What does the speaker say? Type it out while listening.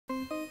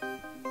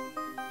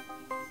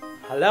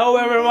Hello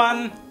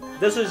everyone,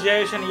 this is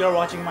Jayesh and you're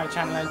watching my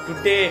channel, and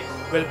today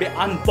we'll be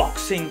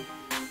unboxing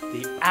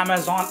the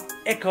Amazon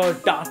Echo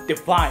Dot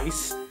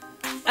device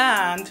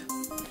and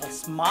a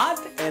smart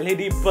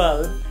LED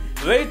bulb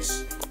which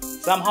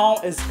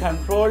somehow is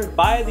controlled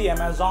by the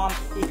Amazon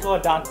Echo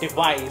Dot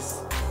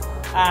device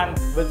and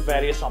with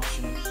various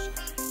options.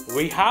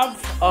 We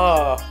have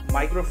a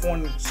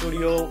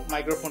studio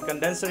microphone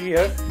condenser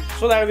here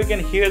so that we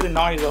can hear the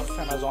noise of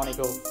Amazon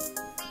Echo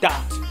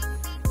Dot.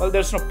 Well,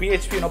 there's no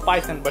PHP, no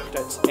Python, but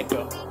it's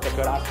Echo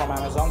Dot from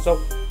Amazon. So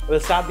we'll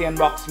start the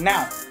unboxing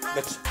now.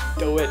 Let's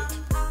do it.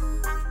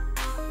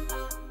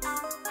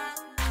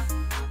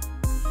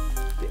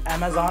 The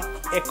Amazon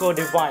Echo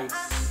device.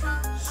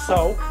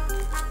 So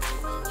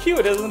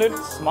cute, isn't it?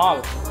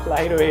 Small,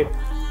 lightweight,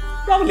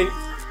 lovely.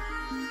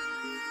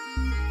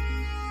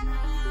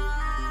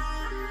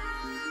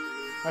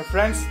 My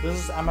friends,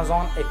 this is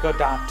Amazon Echo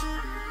Dot.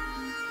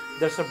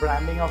 There's a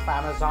branding of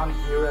Amazon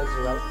here as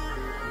well.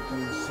 You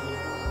can see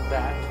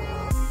that.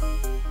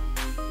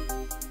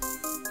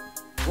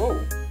 Whoa!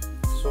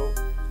 So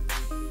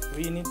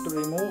we need to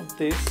remove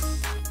this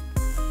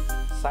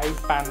side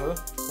panel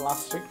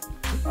plastic,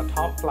 a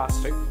top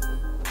plastic,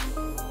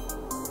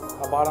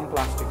 a bottom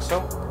plastic.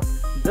 So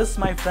this,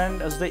 my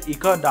friend, is the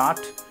Echo Dot.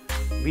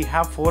 We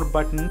have 4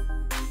 buttons: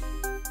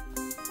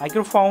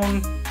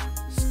 microphone,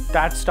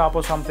 start, stop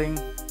or something,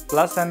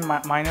 plus and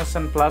minus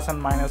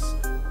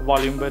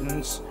volume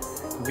buttons.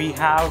 We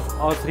have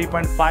a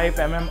 3.5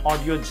 mm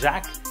audio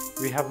jack.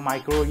 We have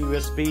micro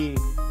USB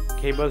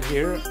cable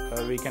here.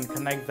 We can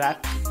connect that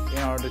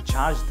in order to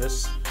charge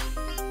this.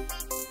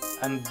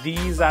 And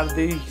these are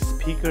the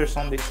speakers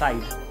on the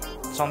side.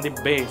 It's on the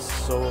base,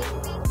 so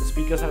the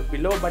speakers are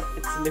below, but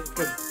it's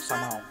lifted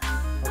somehow.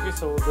 Okay,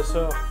 so this is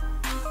a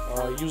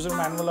user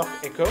manual of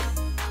Echo.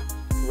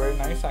 Very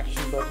nice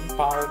action button,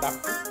 power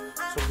adapter.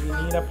 So we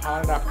need a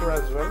power adapter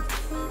as well.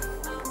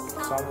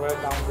 Somewhere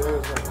down there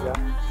is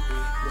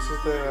this is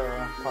the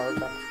power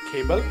adapter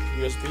cable,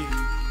 USB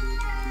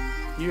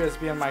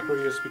and micro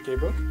USB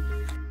cable.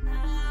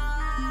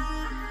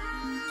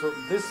 So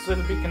this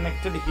will be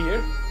connected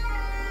here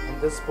in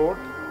this port.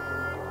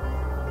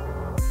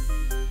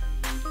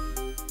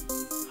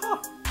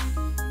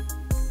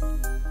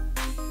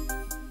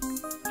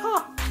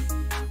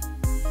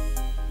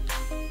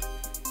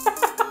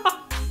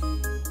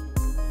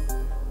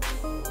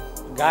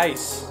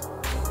 Guys,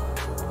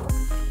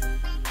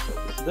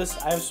 this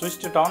I have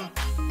switched it on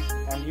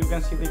and you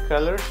can see the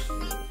colors.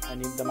 I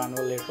need the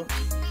manual later.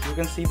 You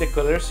can see the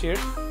colors here.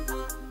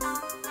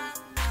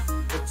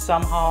 It's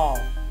somehow,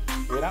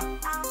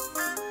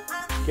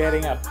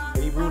 getting up,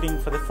 rebooting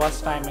for the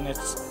first time in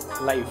its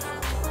life.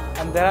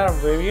 And there are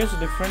various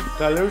different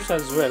colors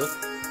as well.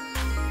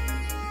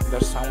 The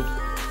sound.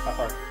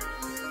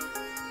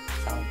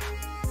 Sound.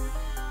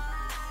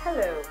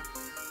 Hello.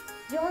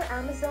 Your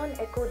Amazon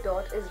Echo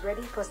Dot is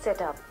ready for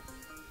setup.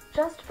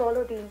 Just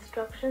follow the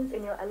instructions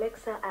in your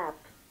Alexa app.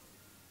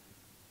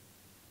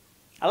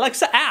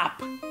 Alexa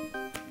app!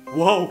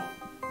 Whoa!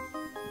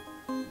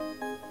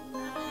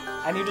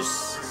 I need to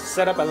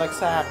set up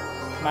Alexa app.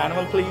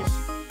 Manual, please.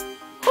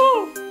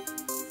 Woo!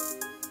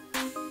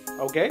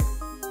 Okay.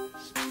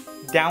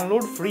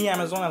 Download free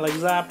Amazon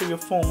Alexa app to your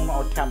phone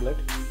or tablet.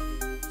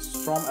 It's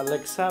from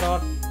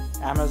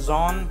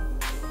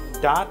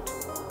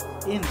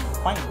alexa.amazon.in.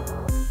 Fine.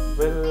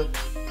 We'll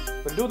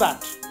do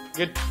that.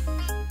 Good.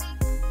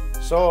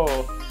 So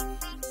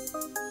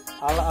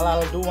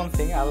I'll do one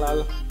thing.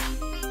 I'll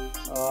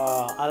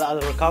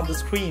record the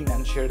screen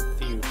and share it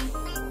with you.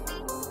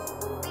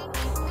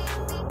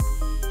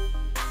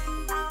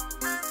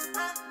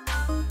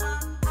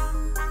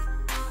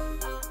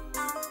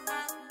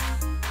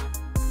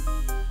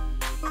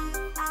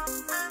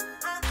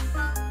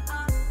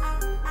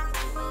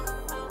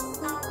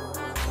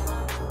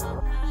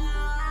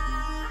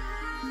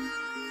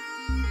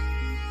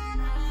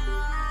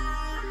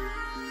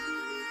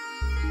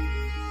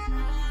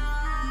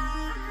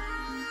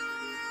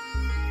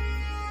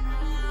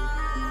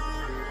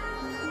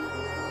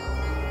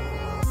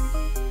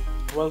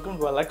 Welcome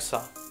to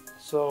Alexa.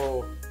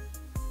 So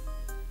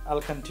I'll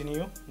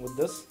continue with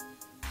this.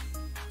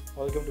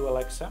 Welcome to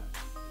Alexa.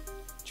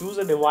 Choose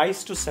a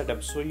device to set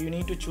up. So you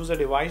need to choose a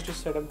device to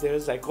set up. There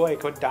is Echo,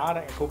 Echo Dot,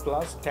 Echo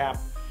Plus, Tap.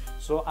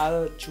 So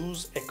I'll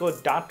choose Echo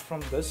Dot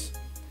from this,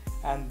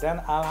 and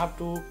then I'll have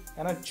to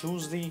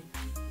choose the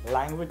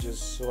languages.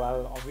 So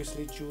I'll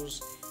obviously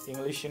choose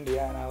English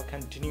India and I'll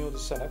continue the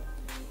setup.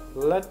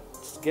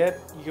 Let's get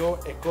your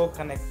Echo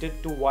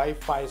connected to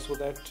Wi-Fi so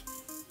that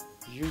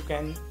you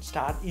can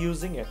start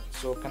using it.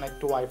 So connect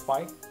to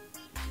Wi-Fi.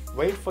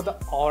 Wait for the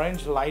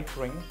orange light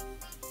ring.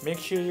 Make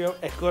sure your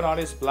Echo Dot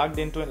is plugged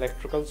into an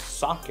electrical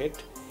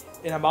socket.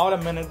 In about a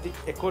minute, the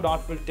Echo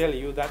Dot will tell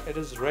you that it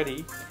is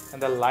ready and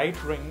the light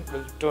ring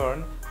will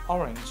turn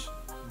orange.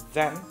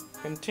 Then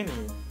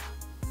continue.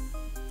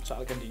 So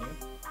I'll continue.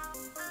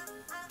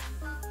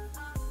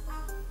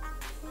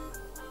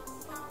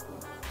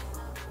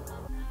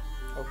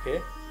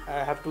 Okay,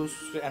 I have to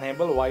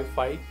enable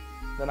Wi-Fi.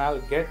 Then I'll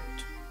get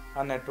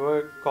a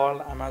network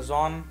called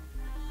Amazon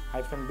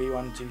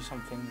 -B1G,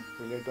 something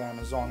related to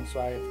Amazon, so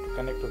I have to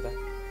connect to that.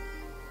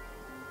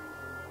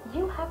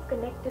 You have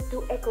connected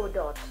to Echo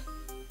Dot.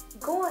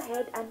 Go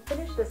ahead and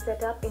finish the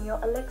setup in your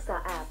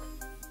Alexa app.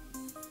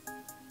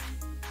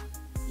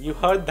 You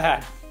heard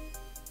that.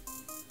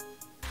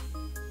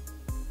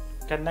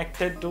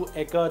 Connected to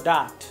Echo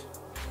Dot.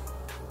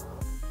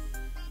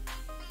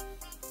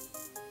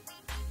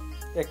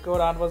 Echo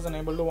Dot was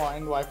unable to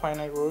find Wi-Fi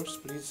networks.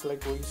 Please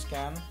select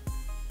rescan.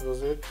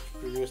 Was it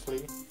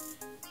previously?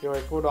 Your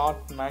Echo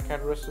Dot MAC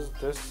address is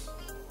this.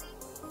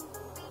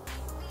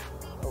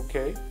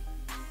 Okay.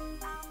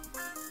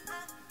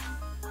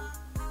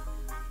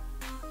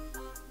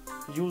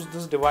 Use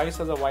this device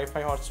as a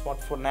Wi-Fi hotspot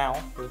for now.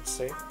 Let's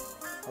say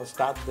I'll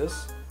start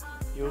this.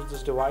 Use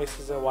this device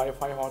as a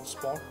Wi-Fi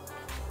hotspot.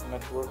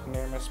 Network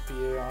name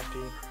SPART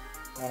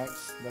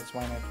Annex. That's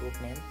my network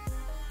name.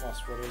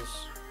 Password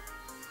is,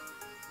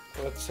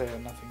 let's say,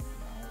 nothing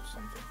now or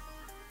something.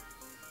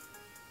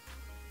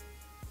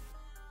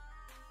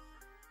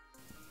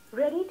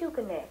 Ready to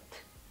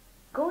connect.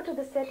 Go to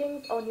the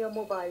settings on your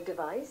mobile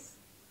device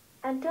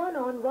and turn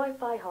on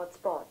Wi-Fi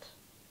hotspot.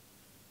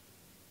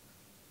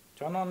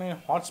 Turn on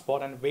a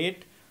hotspot and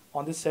wait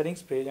on the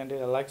settings page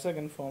until Alexa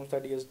confirms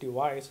that your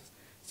device is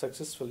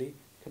successfully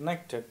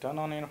connected. Turn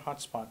on your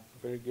hotspot.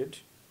 Very good.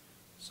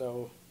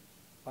 So,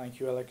 thank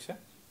you, Alexa.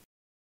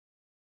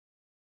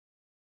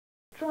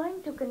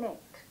 Trying to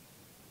connect.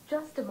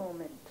 Just a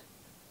moment.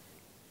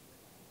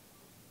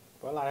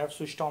 Well, I have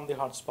switched on the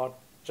hotspot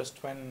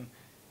just when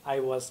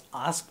I was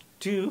asked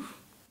to.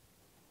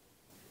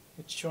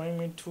 It's showing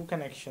me 2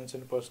 connections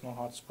in personal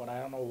hotspot.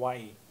 I don't know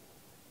why.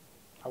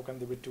 How can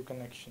there be 2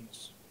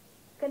 connections?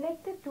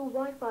 Connected to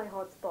Wi-Fi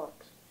hotspot.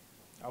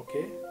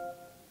 Okay.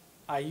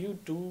 Are you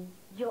too?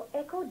 Your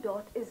Echo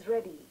Dot is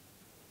ready.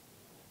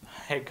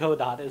 Echo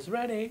Dot is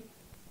ready.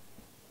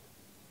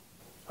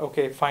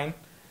 Okay, fine.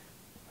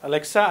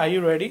 Alexa, are you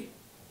ready?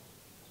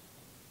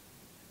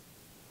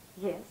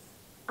 Yes,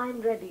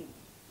 I'm ready.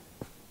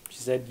 She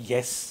said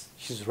yes,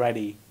 she's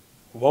ready.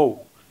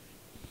 Whoa.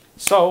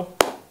 So,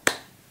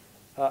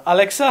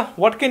 Alexa,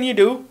 what can you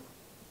do?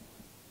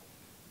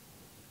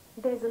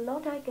 There's a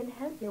lot I can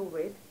help you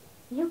with.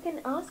 You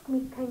can ask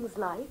me things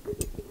like,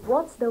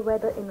 what's the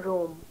weather in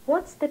Rome?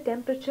 What's the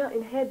temperature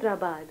in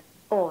Hyderabad?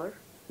 Or,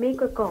 make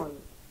a call.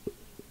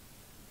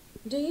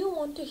 Do you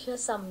want to hear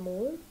some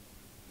more?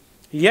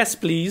 Yes,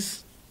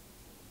 please.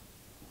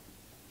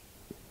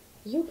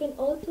 You can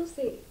also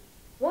say,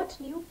 what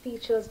new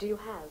features do you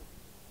have?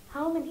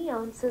 How many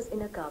ounces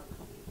in a cup?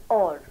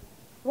 Or,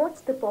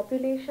 what's the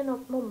population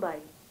of Mumbai?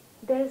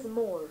 There's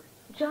more.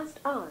 Just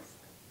ask.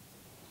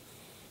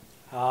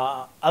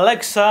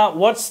 Alexa,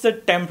 what's the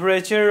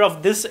temperature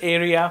of this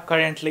area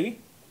currently?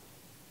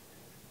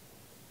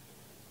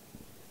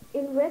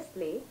 In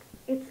Westlake,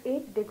 it's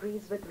 8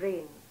 degrees with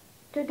rain.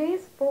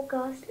 Today's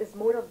forecast is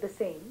more of the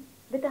same,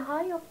 with a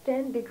high of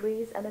 10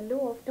 degrees and a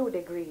low of 2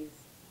 degrees.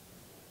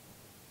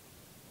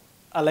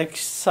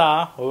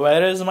 Alexa,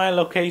 where is my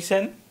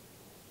location?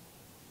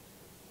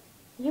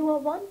 You are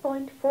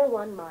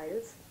 1.41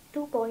 miles,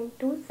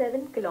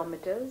 2.27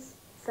 kilometers,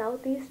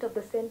 southeast of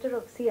the center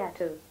of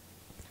Seattle.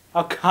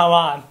 Oh, come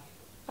on.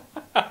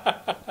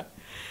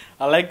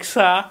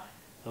 Alexa,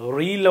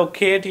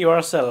 relocate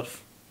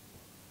yourself.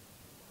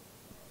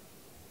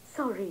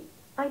 Sorry,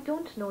 I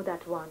don't know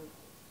that one.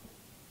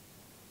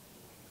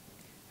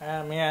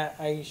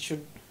 I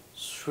should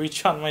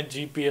switch on my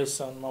GPS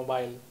on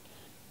mobile.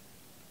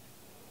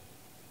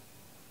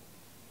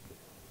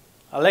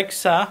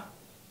 Alexa,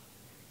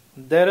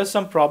 there is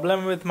some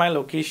problem with my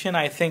location,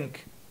 I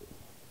think.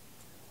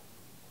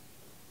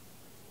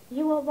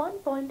 You are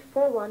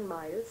 1.41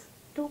 miles,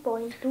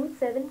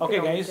 2.27 Okay,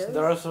 kilometers, guys,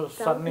 there are certain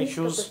southeast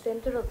issues. of the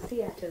center of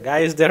Seattle.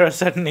 Guys, there are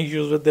certain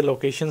issues with the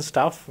location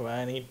stuff.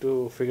 I need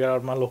to figure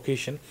out my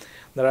location.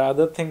 There are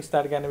other things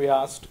that can be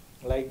asked,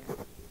 like,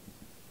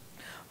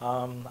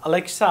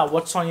 Alexa,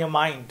 what's on your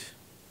mind?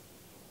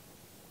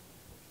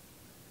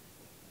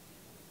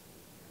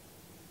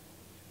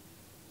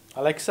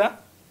 Alexa,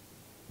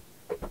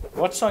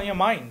 what's on your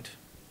mind?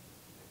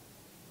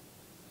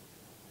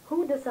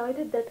 Who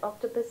decided that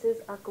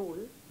octopuses are cool,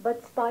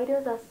 but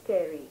spiders are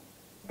scary?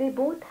 They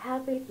both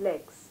have 8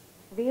 legs,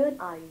 weird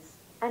eyes,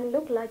 and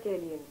look like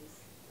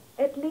aliens.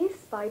 At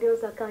least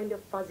spiders are kind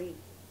of fuzzy.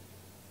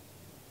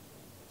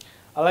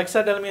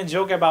 Alexa, tell me a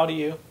joke about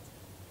you.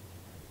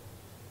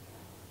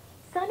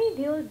 Sunny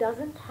Deol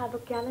doesn't have a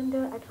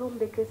calendar at home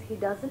because he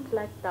doesn't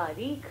like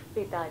Tariq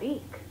pe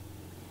Tariq.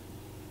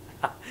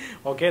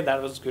 Okay, that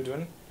was a good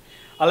one.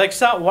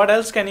 Alexa, what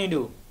else can you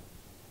do?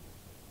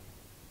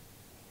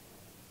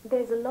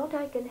 There's a lot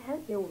I can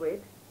help you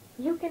with.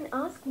 You can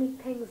ask me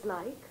things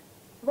like,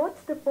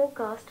 what's the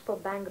forecast for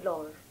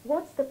Bangalore?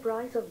 What's the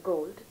price of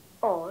gold?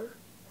 Or,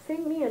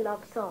 sing me a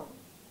love song.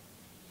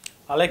 Do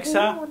you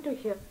Alexa, want to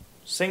hear?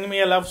 sing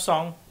me a love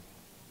song.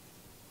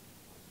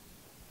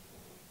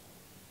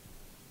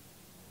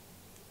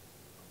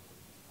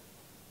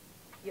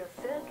 Your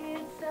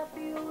circuits are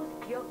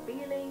fused, you're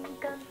feeling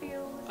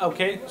confused.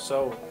 Okay,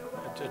 so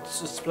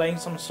it's playing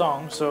some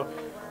song. So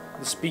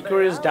the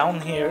speaker is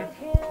down here.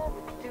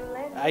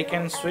 I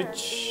can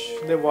switch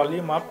the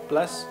volume up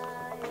plus.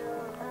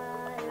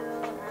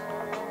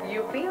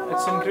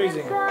 It's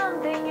increasing.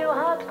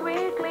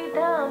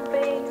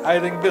 I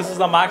think this is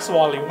the max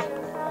volume.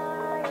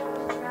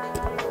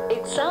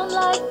 It sounds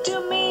like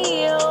to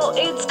me, oh,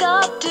 it's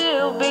got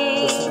to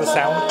be. This is the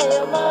sound.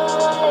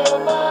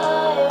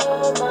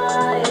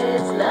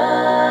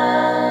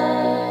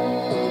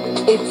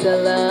 It's a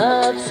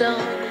love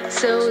song,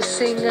 so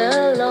sing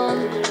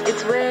along.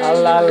 It's where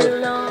you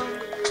belong.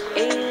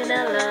 In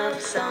a love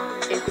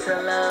song, it's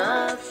a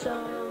love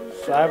song.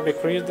 So I have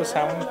decreased the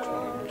sound.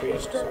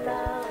 Increased.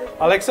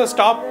 Alexa,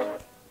 stop.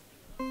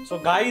 So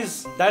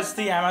guys, that's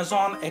the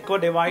Amazon Echo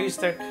device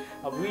that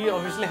we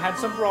obviously had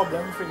some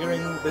problem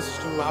figuring this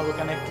to how to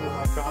connect to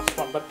micro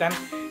hotspot, but then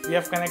we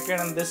have connected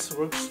and this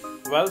works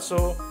well.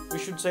 So we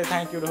should say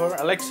thank you to her.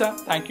 Alexa,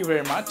 thank you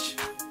very much.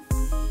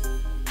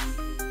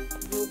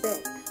 You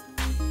bet.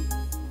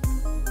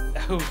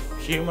 Oh,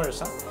 humorous,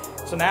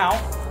 huh? So now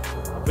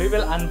we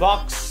will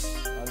unbox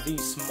the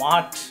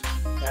smart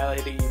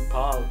LED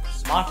bulb,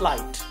 smart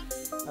light,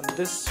 and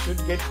this should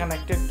get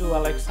connected to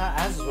Alexa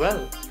as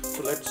well.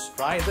 So let's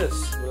try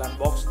this. We'll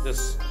unbox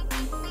this.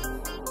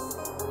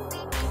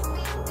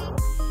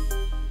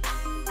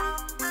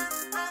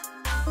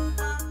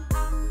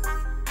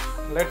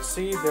 Let's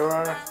see, there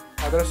are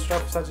other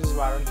stuff such as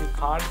warranty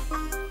card,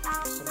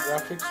 some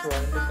graphics,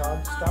 warranty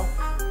card stuff.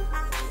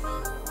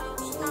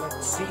 So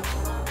let's see.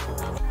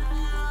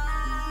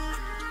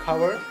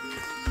 Cover.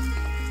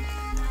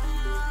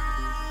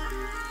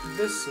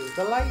 This is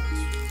the light.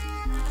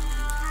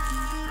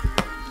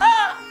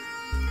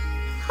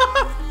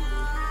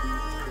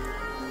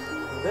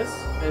 This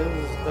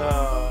is the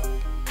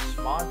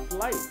smart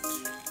light.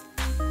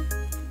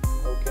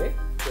 Okay,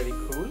 pretty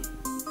cool.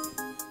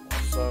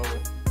 Also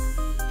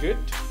good.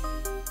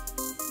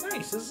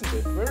 Nice, isn't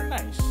it? Very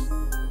nice.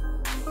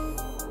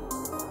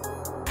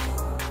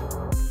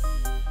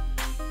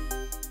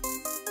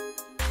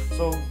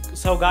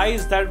 So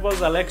guys, that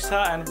was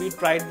Alexa, and we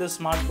tried the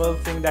smart bulb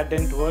thing that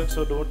didn't work,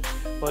 so don't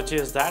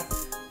purchase that.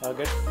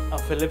 Get a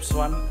Philips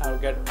one, I'll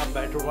get a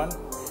better one.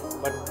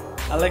 But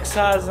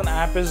Alexa as an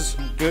app is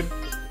good.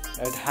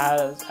 It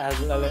has,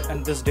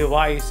 and this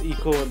device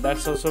Echo,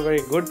 that's also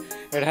very good.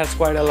 It has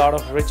quite a lot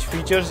of rich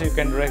features. You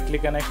can directly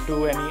connect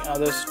to any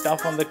other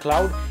stuff on the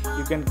cloud.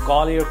 You can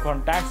call your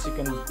contacts, you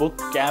can book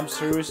cab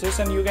services,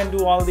 and you can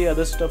do all the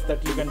other stuff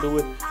that you can do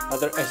with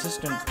other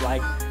assistants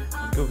like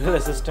Google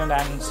Assistant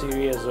and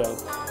Siri as well.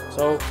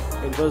 So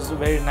it was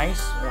very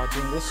nice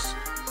watching this.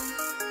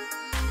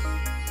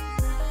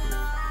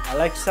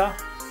 Alexa,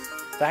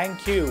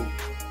 thank you.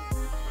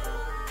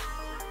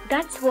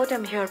 That's what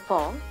I'm here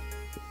for.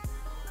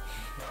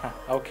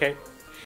 Okay.